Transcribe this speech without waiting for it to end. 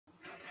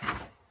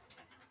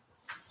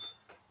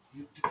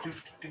I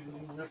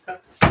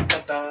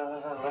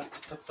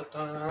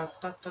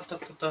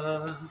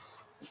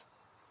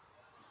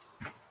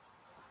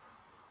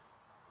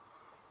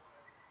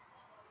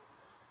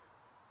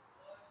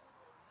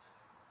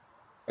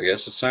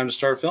guess it's time to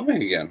start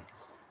filming again.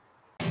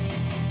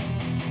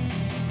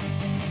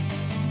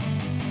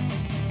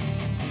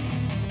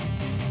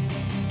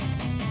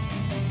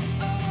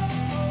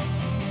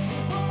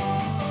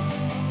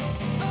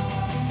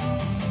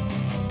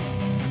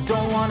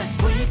 Don't wanna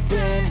sleep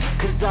in,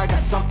 cause I got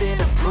something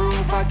to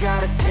prove. I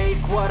gotta take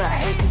what I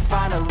hate and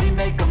finally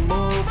make a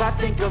move. I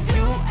think of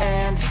you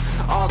and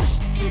all the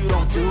shit you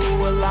don't do.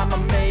 Well, I'ma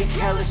make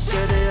hella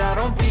sure that I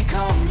don't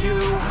become you.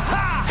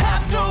 I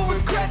have no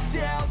regrets,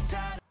 yeah.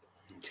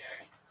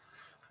 Okay.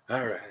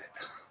 Alright.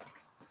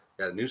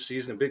 Got a new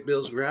season of Big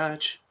Bill's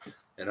Garage,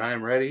 and I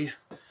am ready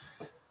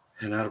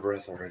and out of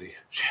breath already.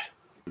 Shit.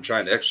 I'm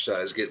trying to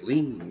exercise, get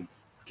lean,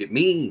 get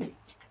mean.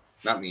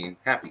 Not mean,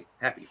 happy,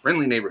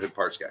 friendly neighborhood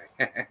parts guy.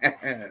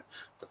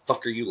 The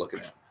fuck are you looking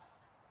at?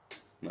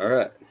 All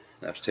right,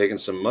 after taking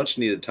some much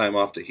needed time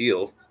off to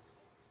heal,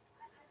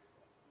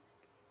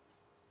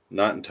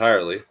 not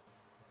entirely.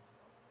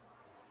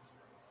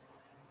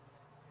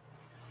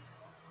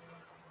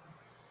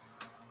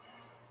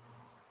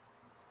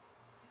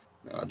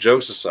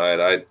 Jokes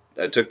aside,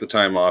 I took the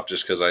time off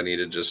just because I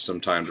needed just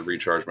some time to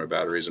recharge my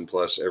batteries, and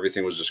plus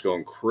everything was just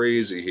going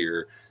crazy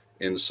here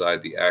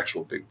inside the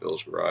actual Big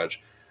Bill's Garage.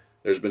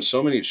 There's been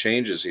so many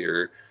changes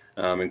here,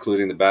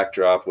 including the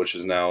backdrop, which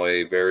is now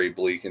a very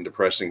bleak and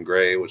depressing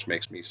gray, which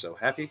makes me so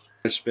happy.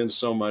 There's been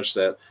so much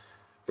that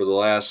for the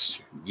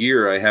last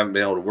year I haven't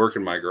been able to work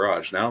in my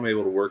garage. Now I'm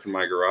able to work in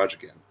my garage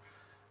again.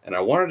 And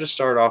I wanted to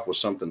start off with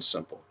something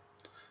simple.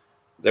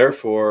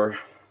 Therefore,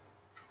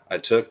 I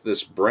took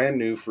this brand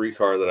new free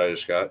car that I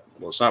just got.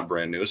 Well, it's not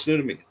brand new. It's new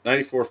to me.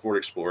 94 Ford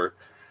Explorer.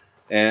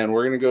 And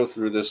we're going to go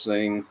through this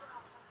thing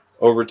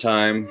over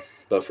time.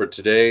 But for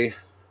today,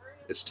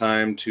 it's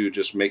time to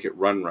just make it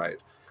run right.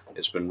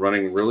 It's been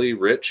running really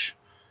rich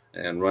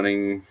and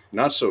running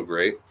not so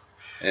great.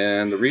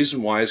 And the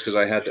reason why is because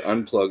I had to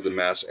unplug the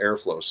mass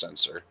airflow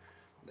sensor.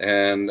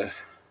 And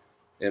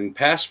in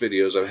past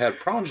videos, I've had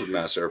problems with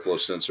mass airflow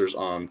sensors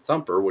on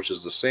Thumper, which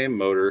is the same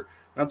motor,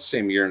 not the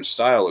same year and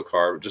style of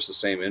car, but just the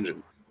same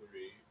engine.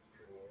 3,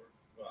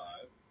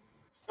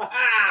 4,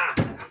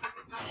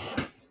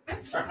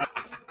 5.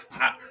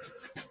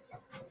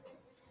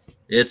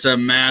 It's a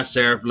mass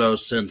airflow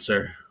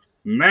sensor.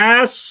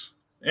 Mass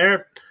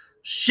air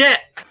shit.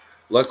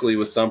 Luckily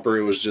with Thumper,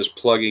 it was just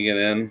plugging it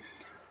in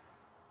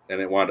and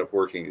it wound up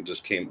working. It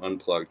just came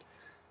unplugged.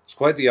 It's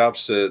quite the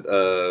opposite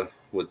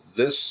with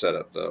this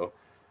setup though.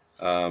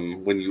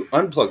 When you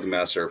unplug the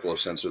mass airflow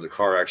sensor, the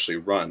car actually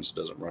runs. It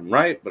doesn't run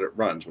right, but it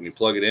runs. When you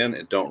plug it in,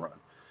 it don't run.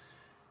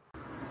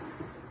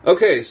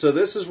 Okay, so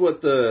this is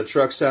what the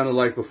truck sounded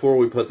like before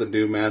we put the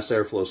new mass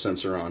airflow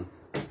sensor on.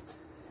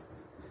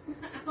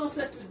 Oh,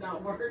 that did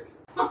not work.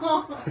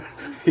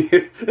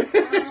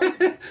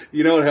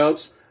 You know what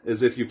helps?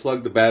 Is if you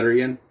plug the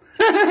battery in.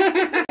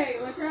 Okay,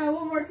 let's try it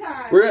one more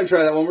time. We're going to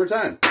try that one more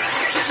time.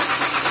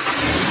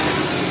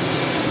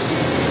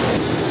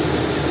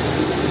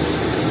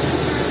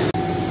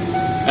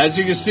 As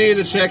you can see,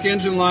 the check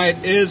engine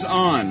light is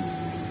on.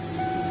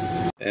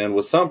 And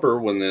with Thumper,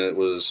 when it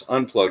was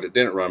unplugged, it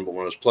didn't run, but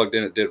when it was plugged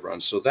in, it did run.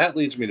 So that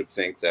leads me to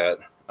think that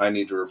I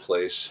need to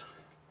replace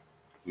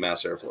the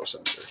mass airflow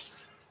sensor.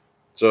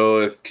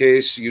 So in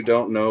case you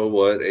don't know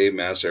what a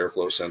mass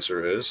airflow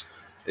sensor is,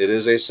 it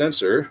is a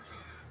sensor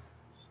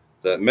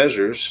that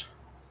measures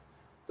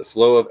the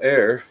flow of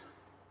air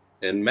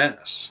in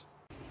mass.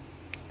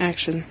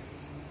 Action.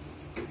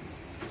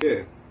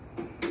 Okay.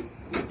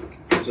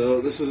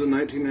 So this is a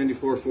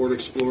 1994 Ford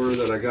Explorer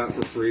that I got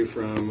for free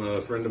from a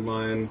friend of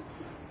mine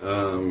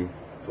from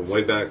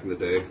way back in the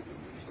day.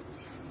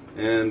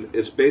 And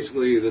it's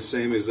basically the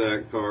same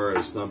exact car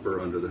as Thumper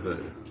under the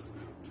hood.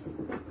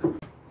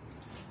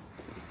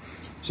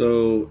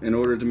 So in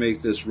order to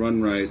make this run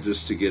right,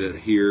 just to get it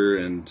here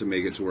and to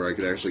make it to where I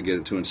could actually get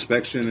it to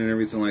inspection and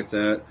everything like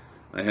that,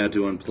 I had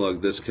to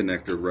unplug this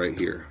connector right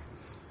here.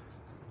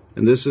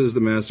 And this is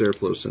the mass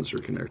airflow sensor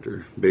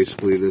connector.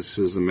 Basically this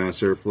is the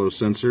mass airflow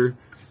sensor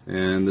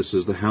and this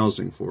is the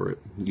housing for it.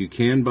 You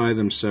can buy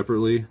them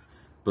separately,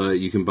 but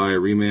you can buy a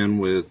reman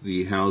with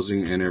the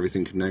housing and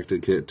everything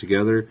connected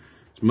together.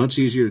 It's much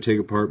easier to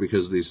take apart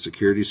because of these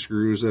security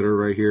screws that are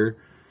right here.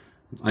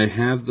 I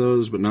have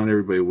those, but not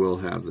everybody will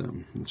have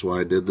them. That's why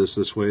I did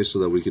this way, so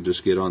that we could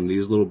just get on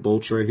these little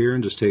bolts right here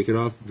and just take it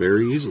off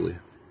very easily.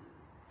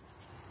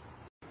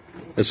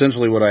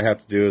 Essentially what I have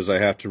to do is I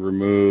have to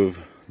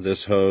remove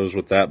this hose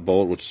with that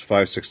bolt, which is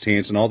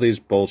 5/16, and all these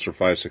bolts are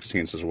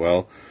 5/16 as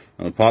well.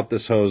 I'm going to pop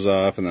this hose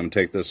off and then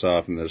take this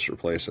off and just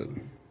replace it.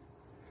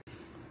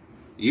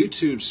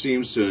 YouTube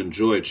seems to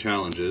enjoy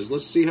challenges.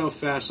 Let's see how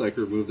fast I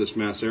can remove this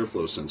mass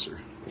airflow sensor.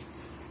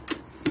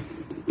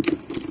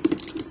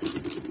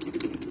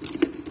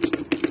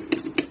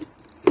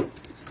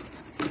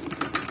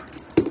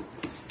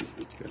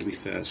 Gotta be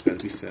fast,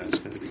 gotta be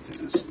fast, gotta be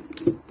fast.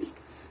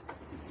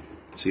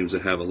 Seems to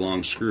have a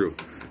long screw.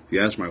 If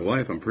you ask my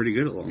wife, I'm pretty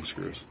good at long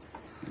screws.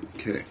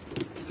 Okay.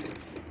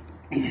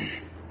 You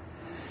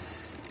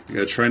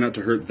gotta try not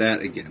to hurt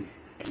that again.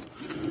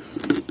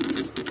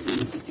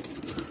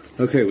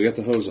 Okay, we got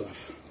the hose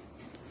off.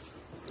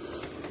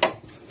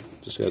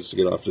 Just got to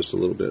get off just a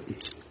little bit.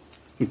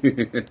 Wait a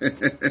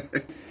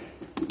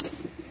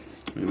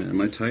minute,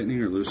 am I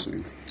tightening or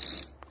loosening?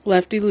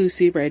 Lefty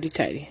loosey, righty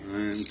tighty.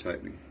 I'm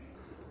tightening.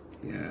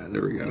 Yeah,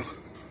 there we go.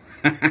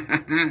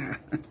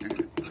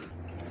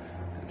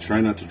 Try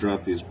not to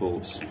drop these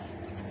bolts.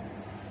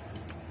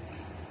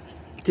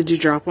 Did you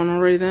drop one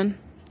already then?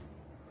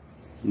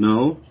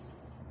 No.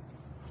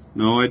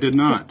 No, I did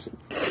not.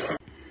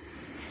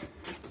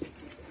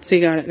 So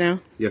you got it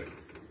now? Yeah.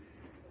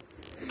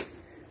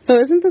 So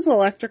isn't this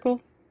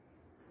electrical,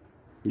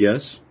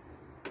 Yes.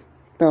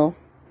 Bill?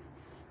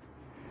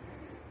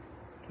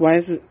 Why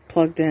is it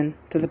plugged in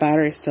to the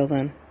battery still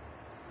then?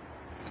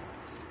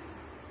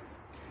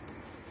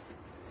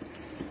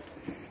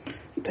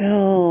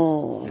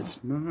 Bill. It's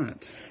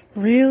not.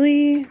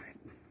 Really?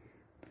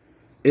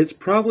 It's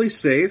probably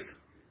safe.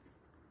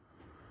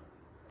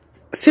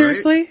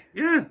 Seriously? Right?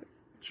 Yeah,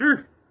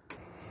 sure.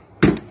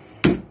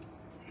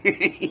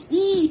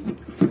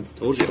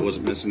 Told you I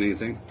wasn't missing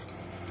anything.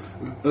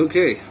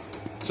 Okay,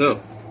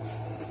 so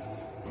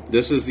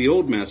this is the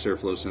old mass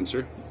airflow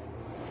sensor,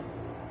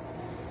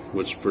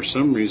 which for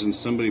some reason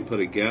somebody put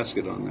a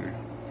gasket on there.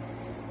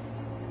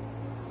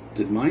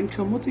 Did mine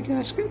come with a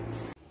gasket?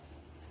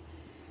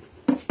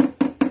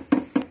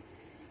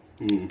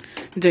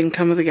 It didn't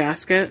come with a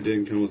gasket? It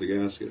didn't come with a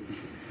gasket.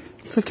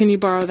 So can you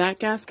borrow that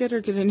gasket or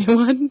get a new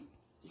one?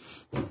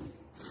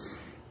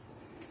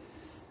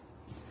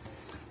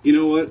 You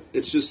know what?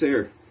 It's just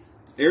air.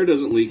 Air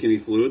doesn't leak any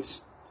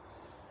fluids.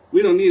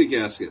 We don't need a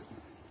gasket.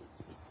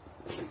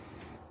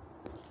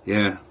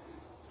 Yeah.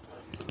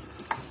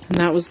 And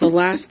that was the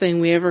last thing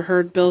we ever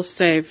heard Bill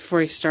say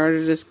before he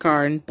started his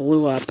car and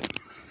blew up.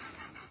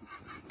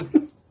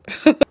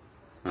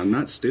 I'm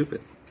not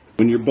stupid.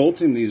 When you're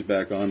bolting these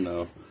back on,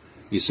 though,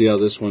 you see how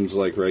this one's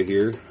like right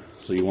here?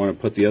 So you want to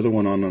put the other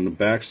one on the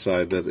back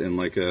side that in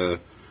like a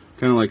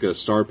kind of like a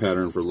star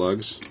pattern for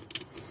lugs.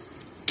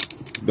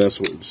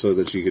 Best so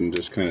that you can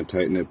just kind of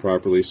tighten it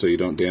properly so you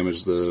don't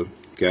damage the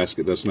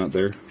gasket that's not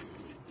there.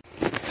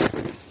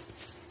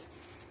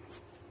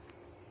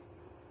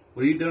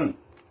 What are you doing?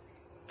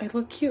 I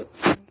look cute.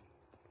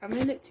 I'm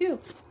in it too.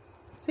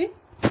 See?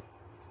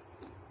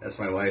 That's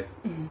my wife.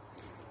 Mm-hmm.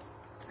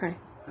 Hi.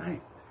 Hi.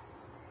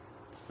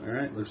 All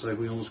right, looks like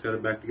we almost got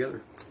it back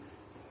together.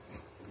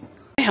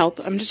 I help.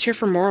 I'm just here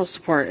for moral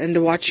support and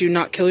to watch you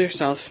not kill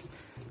yourself.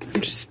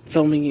 I'm just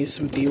filming you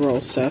some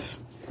B-roll stuff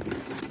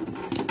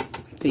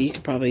that you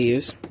could probably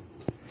use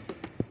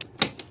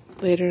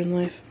later in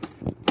life.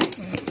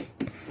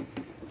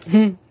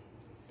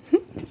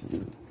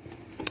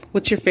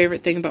 What's your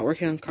favorite thing about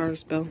working on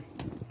cars, Bill?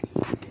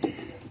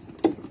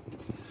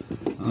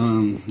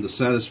 The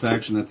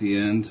satisfaction at the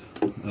end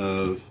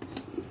of,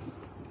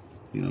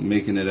 you know,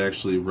 making it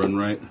actually run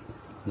right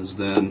is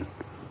then,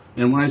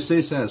 and when I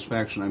say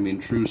satisfaction, I mean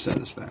true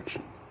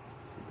satisfaction.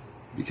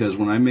 Because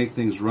when I make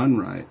things run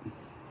right,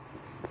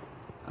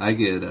 I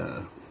get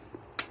a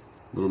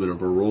little bit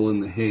of a roll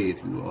in the hay,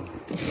 if you will.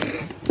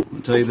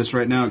 I'll tell you this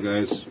right now,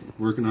 guys.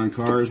 Working on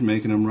cars,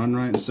 making them run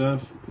right and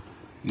stuff,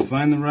 you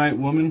find the right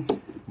woman,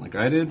 like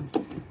I did,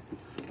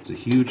 it's a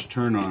huge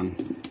turn on.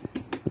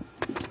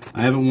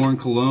 I haven't worn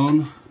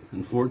cologne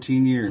in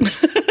 14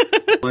 years.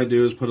 All I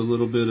do is put a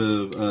little bit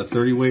of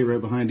 30 weight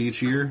right behind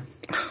each ear.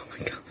 Oh my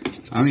God.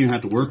 I don't even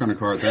have to work on a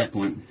car at that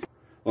point.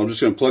 Well, I'm just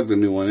going to plug the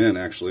new one in,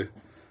 actually,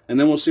 and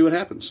then we'll see what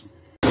happens.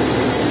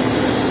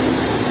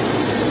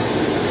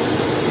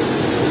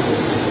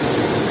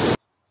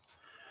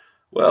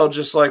 Well,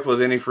 just like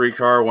with any free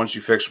car, once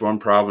you fix one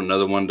problem,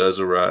 another one does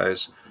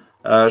arise.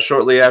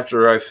 Shortly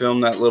after I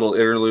filmed that little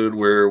interlude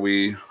where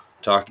we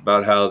talked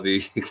about how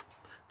the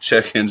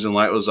check engine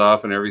light was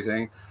off and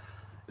everything,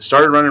 it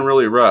started running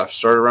really rough.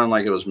 Started running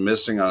like it was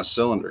missing on a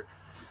cylinder.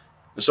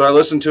 And so I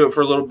listened to it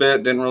for a little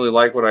bit, didn't really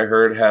like what I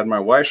heard, had my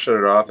wife shut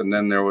it off, and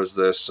then there was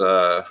this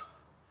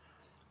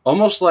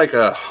almost like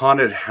a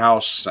haunted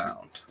house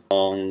sound.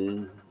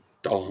 Dong,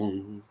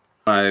 dong.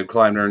 I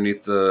climbed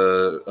underneath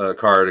the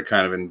car to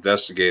kind of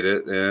investigate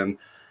it, and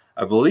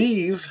I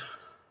believe,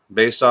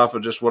 based off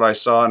of just what I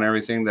saw and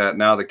everything, that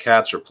now the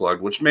cats are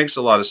plugged, which makes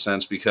a lot of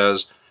sense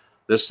because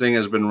this thing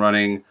has been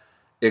running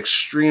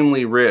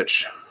extremely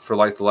rich for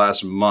like the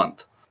last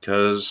month.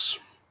 Because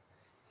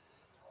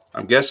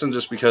I'm guessing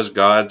just because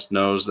God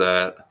knows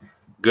that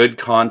good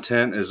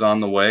content is on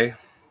the way,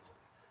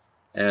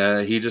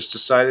 he just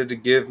decided to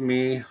give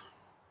me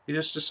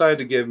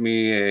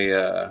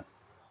a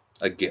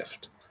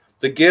gift.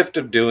 The gift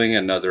of doing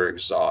another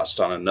exhaust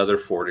on another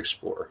Ford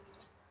Explorer.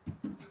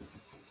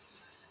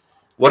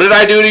 What did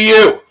I do to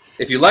you?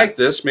 If you like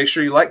this, make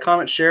sure you like,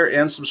 comment, share,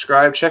 and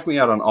subscribe. Check me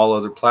out on all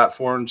other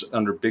platforms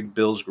under Big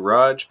Bill's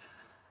Garage.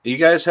 You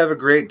guys have a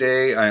great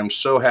day. I am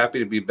so happy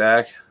to be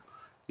back.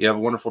 You have a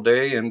wonderful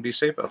day and be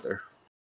safe out there.